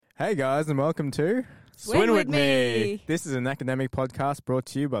Hey guys, and welcome to Swin with me. This is an academic podcast brought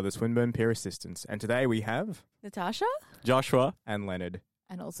to you by the Swinburne Peer Assistants. And today we have Natasha? Joshua. and Leonard.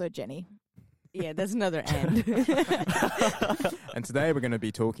 And also Jenny. Yeah, there's another end. And today we're going to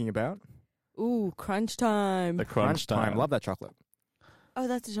be talking about Ooh, crunch time. The crunch time. Love that chocolate. Oh,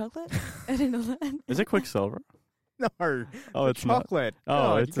 that's a chocolate? I didn't know that. Is it Quicksilver? No, Oh, it's not. chocolate. Oh,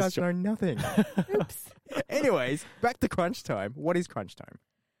 God, it's you a guys know nothing. Oops. Anyways, back to crunch time. What is crunch time?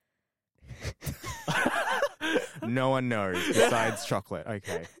 No one knows besides chocolate.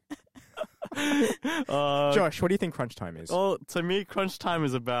 Okay. Josh, what do you think crunch time is? Well, to me, crunch time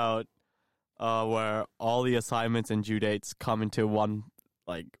is about where all the assignments and due dates come into one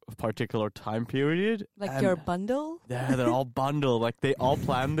particular time period. Like and your bundle? Yeah, they're all bundled. Like they all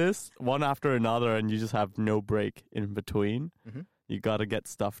plan this one after another, and you just have no break in between. Mhm. You got to get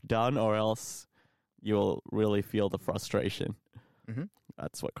stuff done, or else you'll really feel the frustration. Mhm.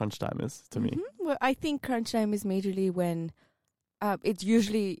 That's what crunch time is to me. Mhm. Well, I think crunch time is majorly when it's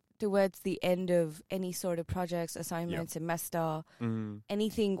usually towards the end of any sort of projects, assignments, semester, Mm.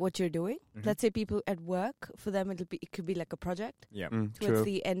 anything what you're doing. Mhm. Let's say people at work, for them it could be like a project. Yeah. Mm, Towards true.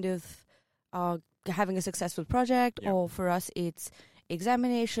 the end of having a successful project, Yeah. or for us it's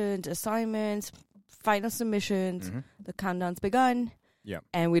examinations, assignments, final submissions. Mhm. The countdown's begun. Yeah.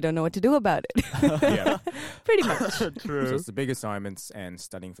 And we don't know what to do about it. Yeah. Pretty much. So True. it's the big assignments and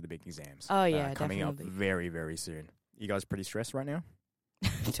studying for the big exams. Oh, yeah, coming definitely. up very, very soon. You guys pretty stressed right now?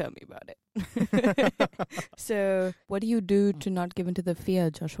 Tell me about it. So, what do you do to not give into the fear,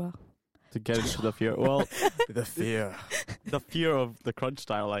 Joshua? To get into the fear. Well, The fear. the fear of the crunch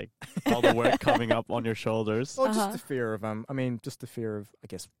time, like all the work coming up on your shoulders. Or just Uh-huh. the fear of, just the fear of, I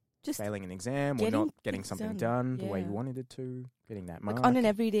guess, Just failing an exam or getting not getting things something done. done the way you Yeah. wanted it to, getting that mark. like on an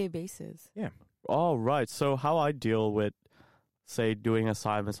everyday basis. Oh, right. So how I deal with, say, doing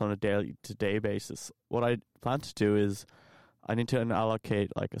assignments on a day-to-day basis, what I plan to do is I need to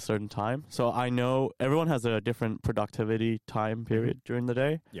allocate like a certain time. So I know everyone has a different productivity time period during the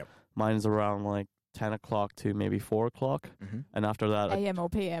day. Yep. Mine's around like 10 o'clock to maybe 4 o'clock. Mhm. And after that, AM or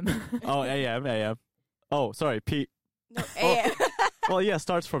PM. oh, AM. Oh, sorry, No, Well, yeah, it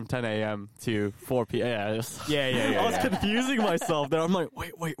starts from 10 a.m. to 4 p.m. Yeah, Yeah, yeah, yeah. I was yeah. confusing myself there. I'm like,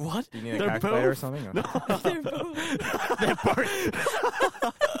 wait, what? Do you need a They're calculator or both- something? or- No. They're both. They're both.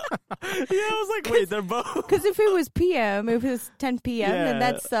 Yeah, I was like, wait, they're both. Because if it was PM, if it was 10 p.m., Yeah. then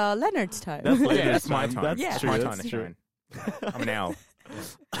that's Leonard's time. That's like- Yeah, it's my time. time. That's Yeah. It's true. my That's time to true. shine. I'm an owl.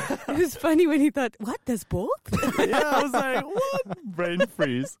 It was funny when he thought, what, there's both? Yeah, I was like, what? Brain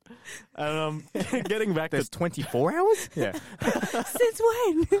freeze. And getting back There's to 24 hours? Yeah. Since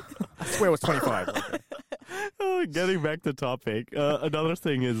when? I swear it was 25. Okay. getting back to topic. Another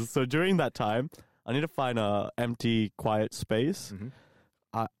thing is, so during that time, I need to find a empty, quiet space. Mhm.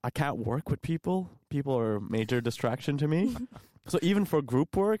 I can't work with people. People are a major distraction to me. So even for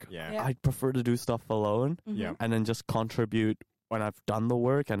group work, Yeah. Yeah. I prefer to do stuff alone Yeah. and then just contribute when I've done the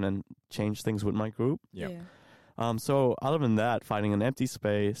work and then change things with my group. Yep. Yeah. So other than that, finding an empty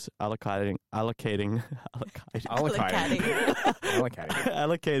space, allocating Allocating.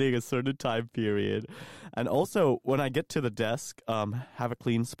 allocating a certain time period, and also when I get to the desk, have a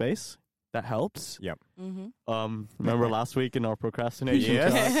clean space. That helps. Mm-hmm. Remember last week in our procrastination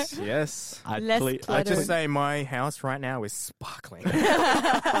class? Yes. Yes. I Less cle- I clutter. I just just say my house right now is sparkling.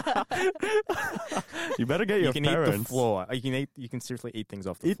 you better get You your can eat parents. the floor. You can seriously eat things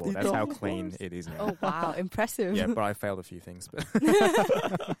off the Eat- floor. eat That's off how the clean floors. it is now. Oh, wow. Impressive. Yeah, but I failed a few things. But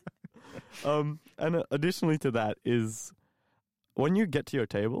And additionally to that is when you get to your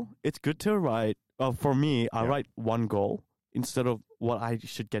table, it's good to write. For me, I Yeah. write one goal instead of what I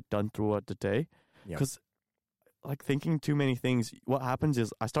should get done throughout the day. Yeah. Because like thinking too many things, what happens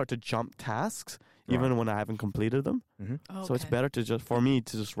is I start to jump tasks even Right. when I haven't completed them. Mhm. So it's better to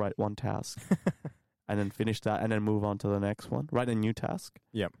just write one task and then finish that and then move on to the next one. Write a new task.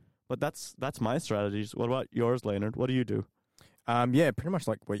 Yep. But that's my strategies. What about yours, Leonard? What do you do? Yeah, pretty much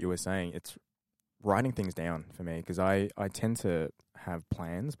like what you were saying. It's writing things down for me because I tend to have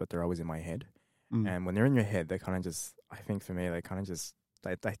plans, but they're always in my head. Mm. And when they're in your head, they kind of just, I think for me, they kind of just,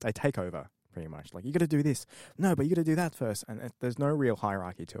 they take over pretty much. Like, you got to do this. No, but you got to do that first. And there's no real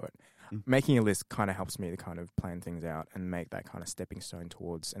hierarchy to it. Mm. Making a list kind of helps me to kind of plan things out and make that kind of stepping stone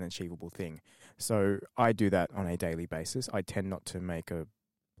towards an achievable thing. So I do that on a daily basis. I tend not to make a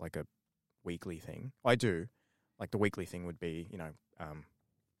weekly thing. I do. Like the weekly thing would be,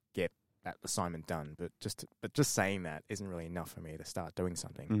 get that assignment done. But just saying that isn't really enough for me to start doing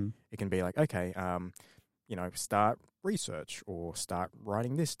something. Mm. It can be like, okay, start research or start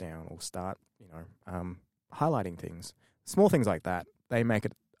writing this down or start, highlighting things. Small things like that, they make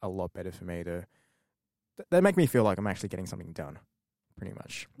it a lot better for me to. They make me feel like I'm actually getting something done, pretty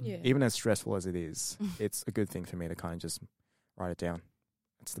much. Yeah. Even as stressful as it is, it's a good thing for me to kind of just write it down.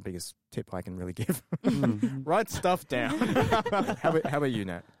 That's the biggest tip I can really give. Write stuff down. How about you,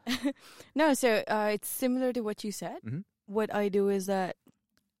 Nat? No, so it's similar to what you said. Mm-hmm. What I do is that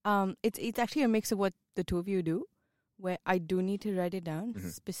it's actually a mix of what the two of you do, where I do need to write it down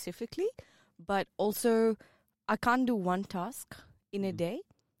specifically, but also I can't do one task in a day.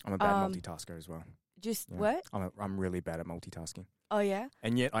 I'm a bad multitasker as well. Just Yeah. what? I'm really bad at multitasking. Oh, yeah?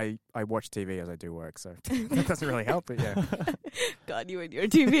 And yet I watch TV as I do work, so that doesn't really help, but yeah. God, you and your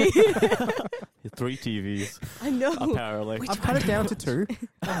TV. 3 TVs, I know. apparently. I've cut it down to 2.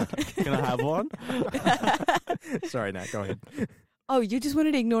 Can I have one? Sorry, Nat, go ahead. Oh, you just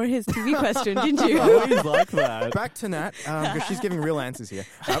wanted to ignore his TV question, didn't you? I always like that. Back to Nat, because she's giving real answers here.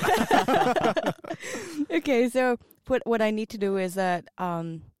 Okay, so what I need to do is that,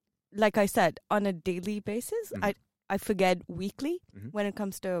 like I said, on a daily basis, I forget weekly when it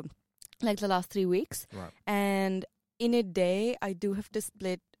comes to like the last 3 weeks. Right. And in a day, I do have to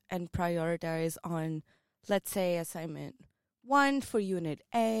split and prioritize on, let's say, assignment 1 for unit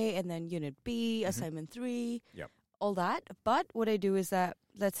A, and then unit B, assignment 3, all that. But what I do is that,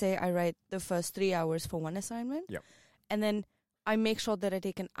 let's say I write the first 3 hours for one assignment, and then I make sure that I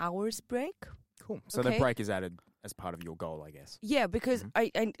take an hour's break. Cool. So the break is added as part of your goal, I guess. Yeah, because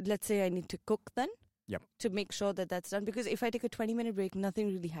I let's say I need to cook then. Yep. To make sure that that's done. Because if I take a 20-minute break, nothing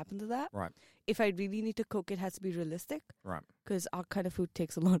really happens to that. Right. If I really need to cook, it has to be realistic. Right. Because our kind of food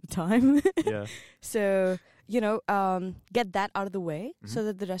takes a lot of time. Yeah. So, get that out of the way so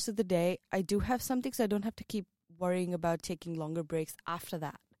that the rest of the day, I do have something so I don't have to keep worrying about taking longer breaks after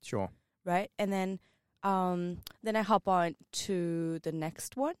that. Sure. Right? And then I hop on to the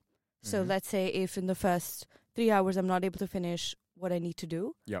next one. So let's say if in the first 3 hours I'm not able to finish what I need to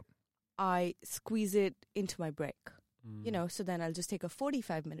do. Yep. I squeeze it into my break, so then I'll just take a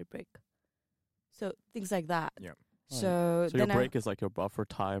 45-minute break. So things like that. Yeah. So your then break is like your buffer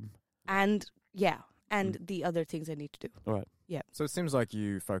time. And the other things I need to do. All right. Yeah. So it seems like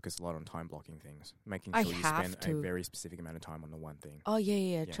you focus a lot on time blocking things, making I sure you have spend to. a very specific amount of time on the one thing. Oh,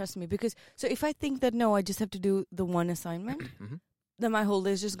 yeah. Trust me. Because so if I think that, no, I just have to do the one assignment, then my whole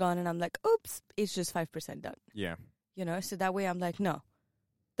day is just gone and I'm like, oops, it's just 5% done. Yeah. So that way I'm like, no.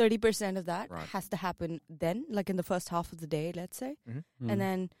 30% of that Right. has to happen then, like in the first half of the day, let's say. And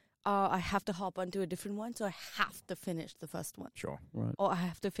then I have to hop onto a different one, so I have to finish the first one. Sure. Right. Or I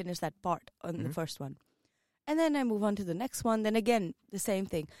have to finish that part on the first one. And then I move on to the next one. Then again, the same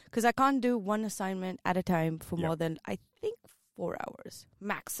thing. Because I can't do one assignment at a time for more than, I think, 4 hours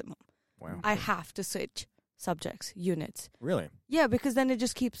maximum. Wow. I have to switch subjects, units. Really? Yeah, because then it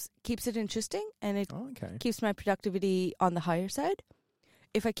just keeps it interesting and it okay. keeps my productivity on the higher side.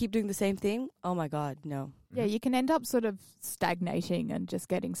 If I keep doing the same thing, oh my God, no. Yeah, you can end up sort of stagnating and just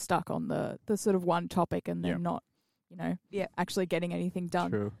getting stuck on the sort of one topic and then not, actually getting anything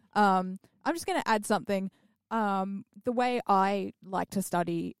done. True. I'm just going to add something. The way I like to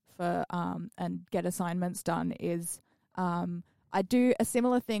study for and get assignments done is I do a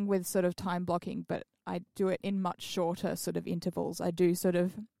similar thing with sort of time blocking, but I do it in much shorter sort of intervals. I do sort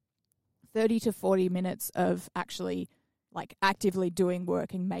of 30 to 40 minutes of actually like actively doing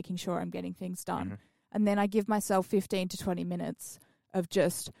work and making sure I'm getting things done. And then I give myself 15 to 20 minutes of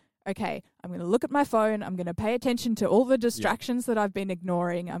just, okay, I'm going to look at my phone. I'm going to pay attention to all the distractions that I've been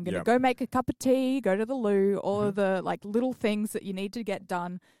ignoring. I'm going to go make a cup of tea, go to the loo, all of the like little things that you need to get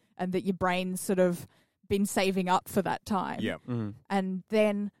done and that your brain's sort of been saving up for that time. Yeah. And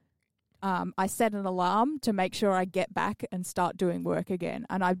then I set an alarm to make sure I get back and start doing work again.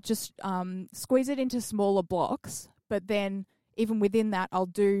 And I just squeeze it into smaller blocks. But then even within that, I'll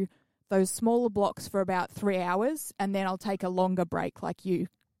do those smaller blocks for about 3 hours. And then I'll take a longer break like you,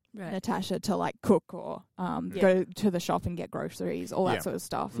 Natasha, to like cook or go to the shop and get groceries, all that sort of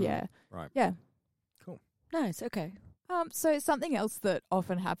stuff. Yeah. Right. Yeah. Cool. Nice. Okay. So something else that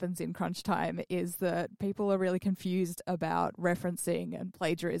often happens in crunch time is that people are really confused about referencing and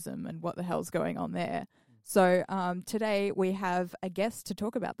plagiarism and what the hell's going on there. So today we have a guest to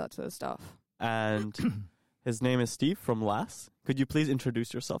talk about that sort of stuff. And his name is Steve from LAS. Could you please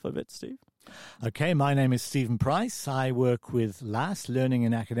introduce yourself a bit, Steve? Okay, my name is Stephen Price. I work with LAS, Learning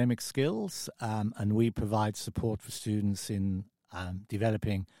and Academic Skills, and we provide support for students in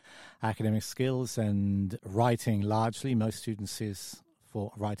developing academic skills and writing largely. Most students is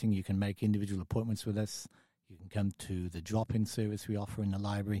for writing. You can make individual appointments with us. You can come to the drop-in service we offer in the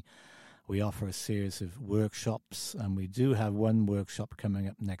library. We offer a series of workshops, and we do have one workshop coming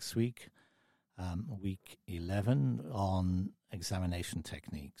up next week week 11 on examination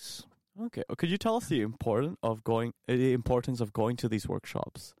techniques. Okay. Could you tell us the importance of going to these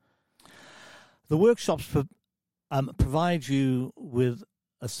workshops? The workshops provide you with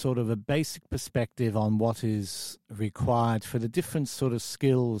a sort of a basic perspective on what is required for the different sort of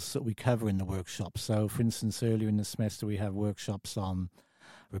skills that we cover in the workshop. So, for instance, earlier in the semester we have workshops on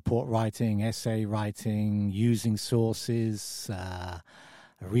report writing, essay writing, using sources,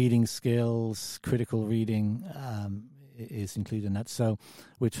 reading skills, critical reading is included in that. So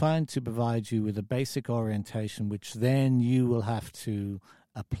we're trying to provide you with a basic orientation, which then you will have to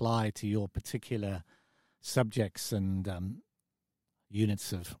apply to your particular subjects and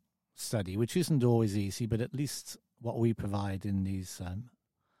units of study, which isn't always easy, but at least what we provide in these,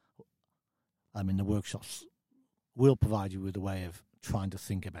 the workshops, will provide you with a way of trying to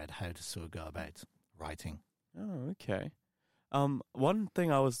think about how to sort of go about writing. Oh, okay. One thing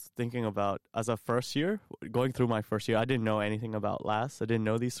I was thinking about as a first year, going through my first year, I didn't know anything about LAS. I didn't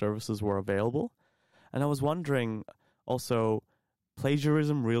know these services were available. And I was wondering also,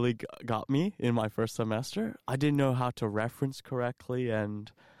 plagiarism really got me in my first semester. I didn't know how to reference correctly,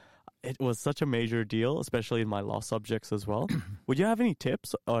 and it was such a major deal, especially in my law subjects as well. Would you have any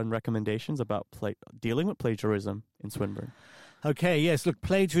tips or recommendations about dealing with plagiarism in Swinburne? Okay, yes. Look,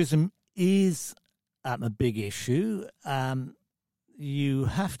 plagiarism is a big issue. You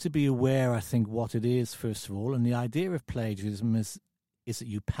have to be aware, I think, what it is, first of all. And the idea of plagiarism is that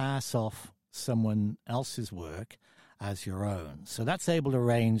you pass off someone else's work as your own. So that's able to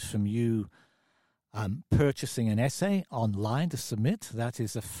range from you purchasing an essay online to submit. That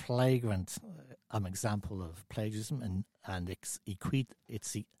is a flagrant example of plagiarism, and it's equated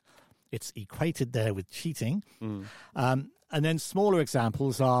there with cheating. And then smaller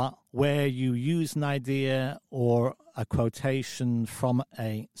examples are where you use an idea or a quotation from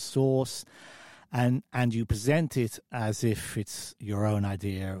a source and you present it as if it's your own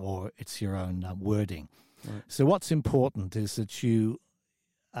idea or it's your own wording. Right. So what's important is that you,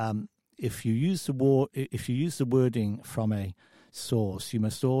 if you use the wording from a source, you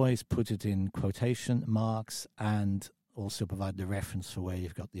must always put it in quotation marks and also provide the reference for where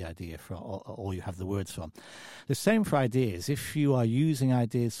you've got the idea from, or you have the words from. The same for ideas. If you are using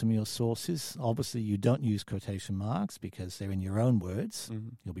ideas from your sources, obviously you don't use quotation marks because they're in your own words. Mm-hmm.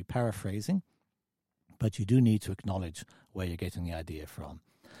 You'll be paraphrasing, but you do need to acknowledge where you're getting the idea from.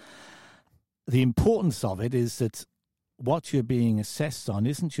 The importance of it is that what you're being assessed on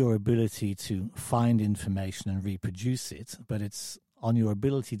isn't your ability to find information and reproduce it, but it's on your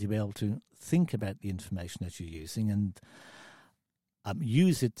ability to be able to think about the information that you're using and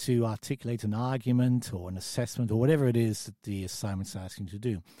use it to articulate an argument or an assessment or whatever it is that the assignment's asking you to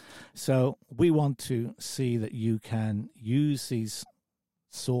do. So we want to see that you can use these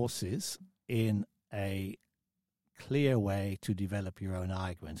sources in a clear way to develop your own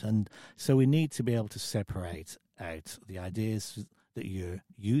argument. And so we need to be able to separate out the ideas that you're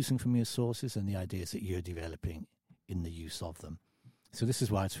using from your sources and the ideas that you're developing in the use of them. So this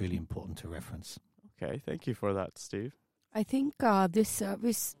is why it's really important to reference. Okay, thank you for that, Steve. I think this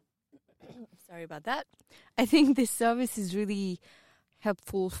service, sorry about that. I think this service is really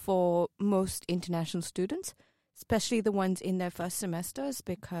helpful for most international students, especially the ones in their first semesters,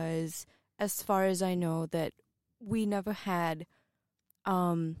 because as far as I know that we never had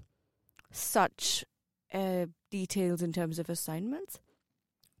such details in terms of assignments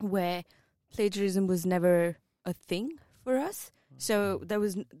where plagiarism was never a thing for us. So there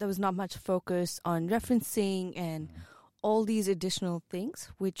was not much focus on referencing and all these additional things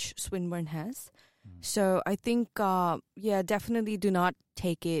which Swinburne has. So I think, definitely do not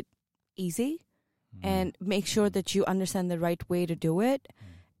take it easy and make sure that you understand the right way to do it.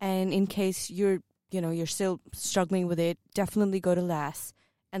 And in case you're still struggling with it, definitely go to LAS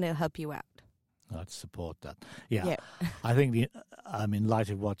and they'll help you out. I'd support that. Yeah. I think in light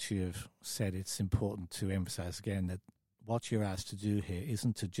of what you've said, it's important to emphasize again that what you're asked to do here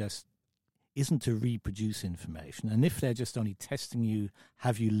isn't to reproduce information. And if they're just only testing you,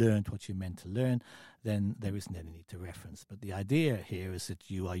 have you learned what you're meant to learn, then there isn't any need to reference. But the idea here is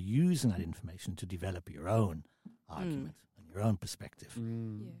that you are using that information to develop your own argument and your own perspective. Yeah.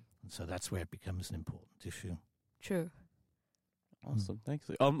 And so that's where it becomes an important issue. True. Awesome. Thanks.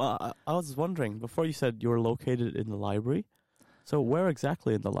 I was wondering, before you said you were located in the library, so where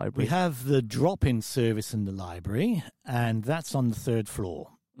exactly in the library? We have the drop-in service in the library, and that's on the third floor.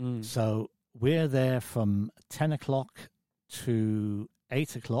 So we're there from 10 o'clock to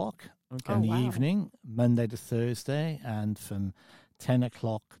 8 o'clock in the evening, Monday to Thursday, and from 10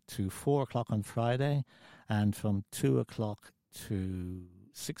 o'clock to 4 o'clock on Friday, and from 2 o'clock to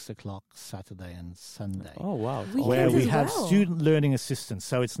 6 o'clock Saturday and Sunday. Oh, wow. Weekends where we as have well. student learning assistants.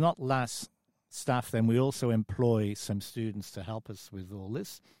 So it's not LAS staff. Then we also employ some students to help us with all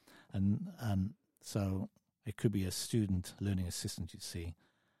this. And so it could be a student learning assistant, you see,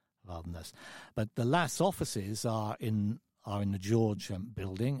 rather than us. But the LAS offices are in the George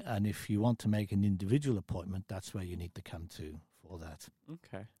building. And if you want to make an individual appointment, that's where you need to come to for that.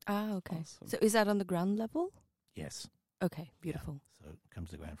 Okay. Ah, okay. Awesome. So is that on the ground level? Yes. Okay, beautiful. So it comes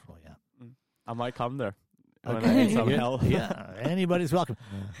to the ground floor, yeah. I might come there. When I Okay. need some help. Yeah, anybody's welcome.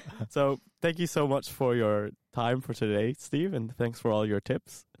 So thank you so much for your time for today, Steve, and thanks for all your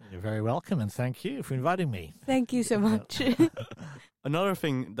tips. You're very welcome, and thank you for inviting me. Thank you so much. Another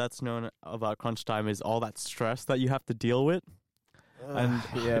thing that's known about crunch time is all that stress that you have to deal with. And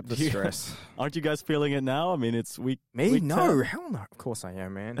yeah, the do you- stress. Aren't you guys feeling it now? I mean, it's week. Me? week No, 10. hell no. Of course I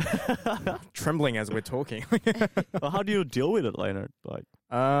am, man. Trembling as we're talking. Well, how do you deal with it, Leonard? Like,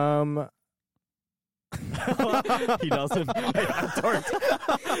 he doesn't. I don't.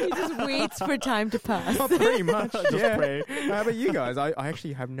 He just waits for time to pass. Pretty much. Just yeah. pray. How about you guys? I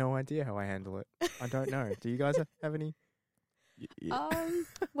actually have no idea how I handle it. I don't know. Do you guys have any?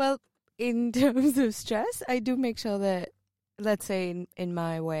 Well, in terms of stress, I do make sure that, let's say in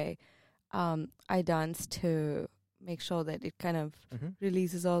my way, I dance to make sure that it kind of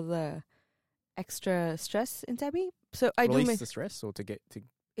releases all the extra stress inside me. So I Release do make the stress or to get to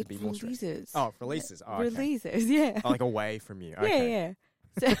it be more stressed? releases. Oh, releases. Oh, okay. Releases, yeah. Oh, like away from you. Okay. Yeah,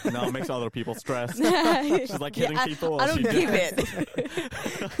 yeah. So No, it makes other people stressed. She's She's like hitting people. I while don't she give dances.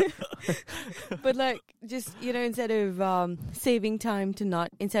 it. But like, just, instead of saving time to not,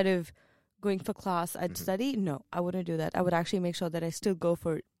 instead of going for class, I'd study. No, I wouldn't do that. I would actually make sure that I still go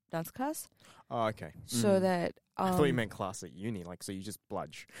for dance class, Oh, okay. so that. I thought you meant class at uni, like so you just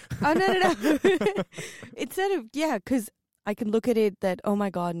bludge. Oh no. Instead of because I can look at it that, oh my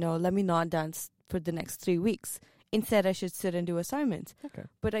god, no, let me not dance for the next 3 weeks. Instead, I should sit and do assignments. Okay.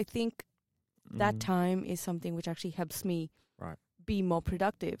 But I think that time is something which actually helps me be more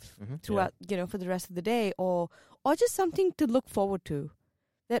productive throughout, for the rest of the day, or just something to look forward to.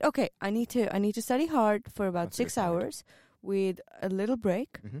 That, okay, I need to study hard for about That's a good 6 point. hours with a little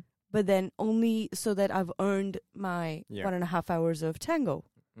break, but then only so that I've earned my 1.5 hours of tango.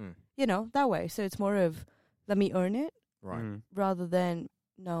 That way. So it's more of, let me earn it, Right. rather than,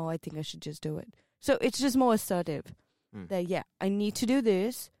 no, I think I should just do it. So it's just more assertive that, I need to do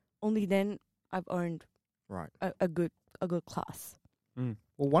this, only then I've earned a good class. Well,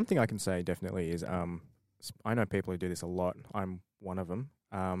 one thing I can say definitely is I know people who do this a lot. I'm one of them.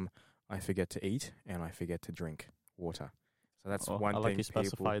 I forget to eat and I forget to drink water. So that's one I thing like you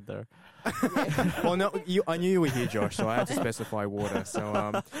specified there. Well, no, I knew you were here, Josh, so I had to specify water.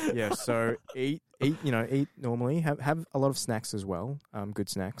 So so eat normally. Have a lot of snacks as well, good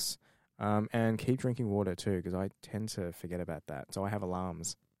snacks, and keep drinking water too, because I tend to forget about that. So I have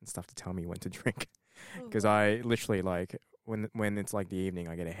alarms and stuff to tell me when to drink, because I literally when it's like the evening,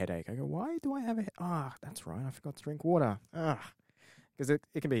 I get a headache. I go, why do I have that's right, I forgot to drink water. Because it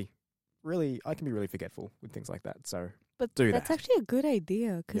can be I can be really forgetful with things like that. So. But Do that's that. actually a good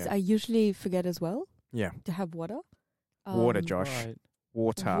idea, because I usually forget as well Yeah. to have water. Water, Josh. Right.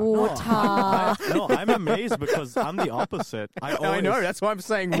 Water. Water. No, I'm amazed because I'm the opposite. I know, that's why I'm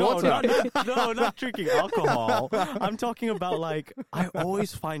saying No, water. not drinking alcohol. I'm talking about I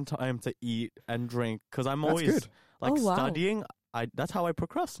always find time to eat and drink because I'm That's always good. studying. That's how I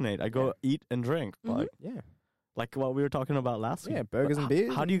procrastinate. I go eat and drink. Yeah. Like what we were talking about last week. Yeah, burgers But and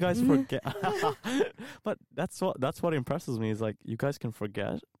beers. How do you guys forget? But that's what impresses me is you guys can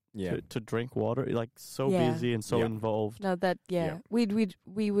forget Yeah. to drink water. You're so Yeah. busy and so Yeah. involved. No, that Yeah. we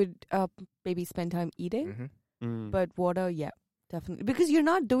would maybe spend time eating, Mm-hmm. but water, definitely, because you're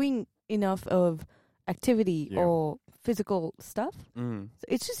not doing enough of activity Yeah. or physical stuff. Mm. So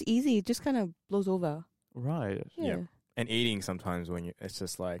it's just easy. It just kind of blows over. Right. Yeah. And eating sometimes when it's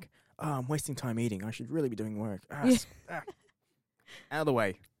just like, I'm wasting time eating. I should really be doing work. Yeah. Out of the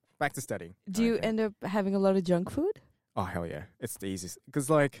way. Back to studying. Do you Okay. end up having a lot of junk food? Oh, hell yeah. It's the easiest. Because,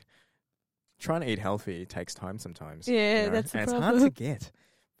 trying to eat healthy takes time sometimes. Yeah, that's the and it's hard problem. to get.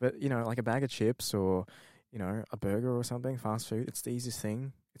 But, like a bag of chips or, a burger or something, fast food, it's the easiest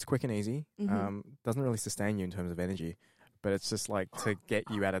thing. It's quick and easy. Mhm. Doesn't really sustain you in terms of energy. But it's just to get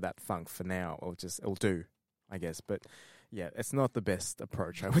you out of that funk for now. It'll do, I guess. But, yeah, it's not the best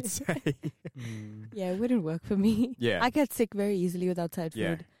approach, I would say. Yeah, it wouldn't work for me. Yeah. I get sick very easily with outside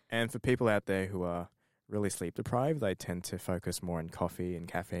Yeah. food. And for people out there who are really sleep deprived, they tend to focus more on coffee and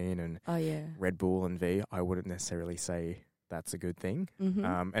caffeine and Oh yeah. Red Bull and V. I wouldn't necessarily say that's a good thing.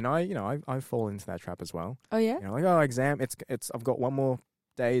 Mm-hmm. And I fall into that trap as well. Oh yeah. Exam. I've got one more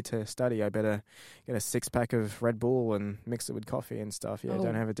day to study, I better get a 6-pack of Red Bull and mix it with coffee and stuff. Yeah,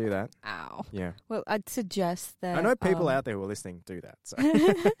 don't ever do that. Ow. Yeah. Well, I'd suggest that. I know people out there who are listening do that,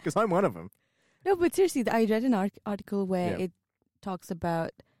 because I'm one of them. No, but seriously, I read an article where it talks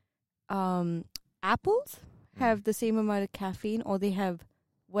about apples have the same amount of caffeine, or they have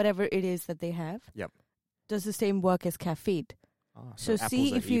whatever it is that they have. Yep. Does the same work as caffeine. So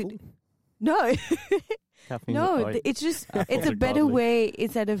see if you... evil? No. Caffeine. No, it's just, it's a better way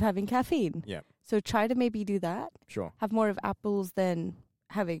instead of having caffeine. Yeah. So try to maybe do that. Sure. Have more of apples than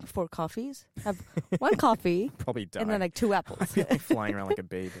having 4 coffees. Have 1 coffee. Probably die. And then like 2 apples. I'd be like flying around like a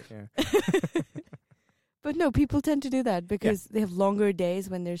bee, but yeah. But no, people tend to do that because they have longer days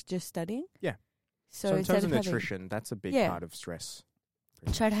when they're just studying. Yeah. So in terms of having, nutrition, that's a big part of stress.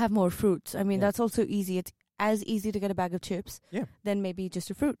 try to have more fruits. I mean, that's also easy. It's as easy to get a bag of chips than maybe just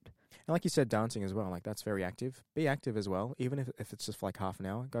a fruit. And like you said, dancing as well. Like that's very active. Be active as well. Even if it's just for like half an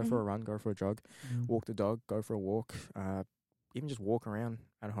hour, go for a run, go for a jog, walk the dog, go for a walk. Even just walk around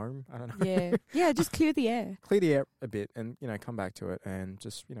at home. I don't know. Yeah. Yeah, just clear the air. Clear the air a bit and, come back to it and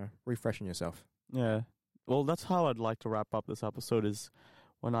just, refreshing yourself. Yeah. Well, that's how I'd like to wrap up this episode is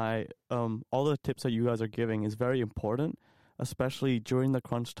when all the tips that you guys are giving is very important, especially during the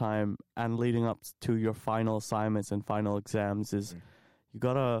crunch time and leading up to your final assignments and final exams is you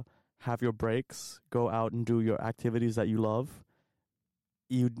got to have your breaks, go out and do your activities that you love.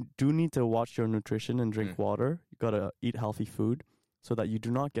 You do need to watch your nutrition and drink water. You got to eat healthy food so that you do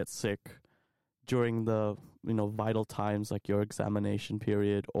not get sick during the, vital times like your examination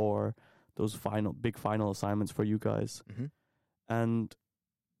period or those big final assignments for you guys. Mm-hmm. And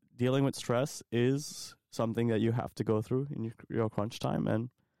dealing with stress is something that you have to go through in your crunch time. And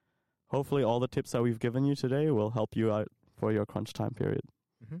hopefully all the tips that we've given you today will help you out for your crunch time period.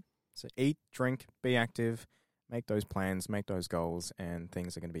 Mm-hmm. So eat, drink, be active, make those plans, make those goals, and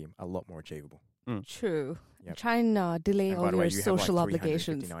things are going to be a lot more achievable. True. Yep. Try and delay all your social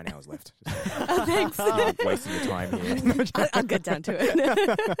obligations. 359 hours left. Oh, thanks. Wasting your time here. I'll get down to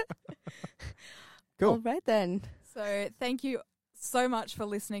it. Cool. All right then. So thank you so much for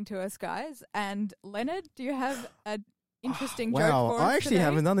listening to us, guys. And Leonard, do you have an interesting joke for us I actually today?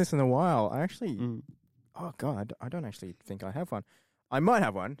 haven't done this in a while. Oh God, I don't actually think I have one. I might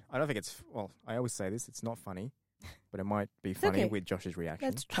have one. I don't think it's, I always say this, it's not funny, but it might be funny with Josh's reaction.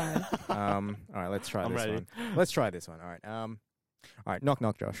 Let's try. All right, let's try this ready. one. Let's try this one. All right. All right, knock,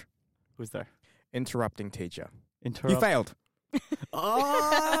 knock, Josh. Who's there? Interrupting teacher. You failed.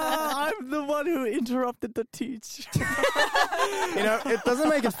 I'm the one who interrupted the teacher. It doesn't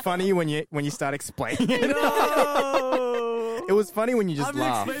make it funny when you start explaining it. No. It was funny when you just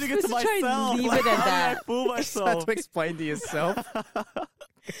laughed. I'm explaining it to Just try and myself. leave it at that. I fool You myself. start to explain to yourself.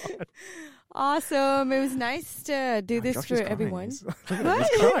 Awesome. It was nice to do this Josh for is crying. everyone. He's What?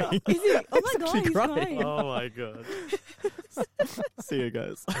 crying. Is he? Oh my He's god, actually he's crying. crying. Oh my god. See you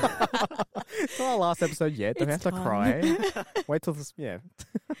guys. It's not our last episode yet. Don't have to cry. Wait till this. Yeah.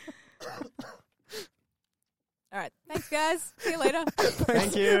 All right. Thanks, guys. See you later.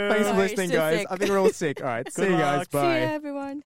 Thank you. Thanks for Sorry, listening, still guys. sick. I think we're all sick. All right. See you guys. luck. Bye. See ya, everyone.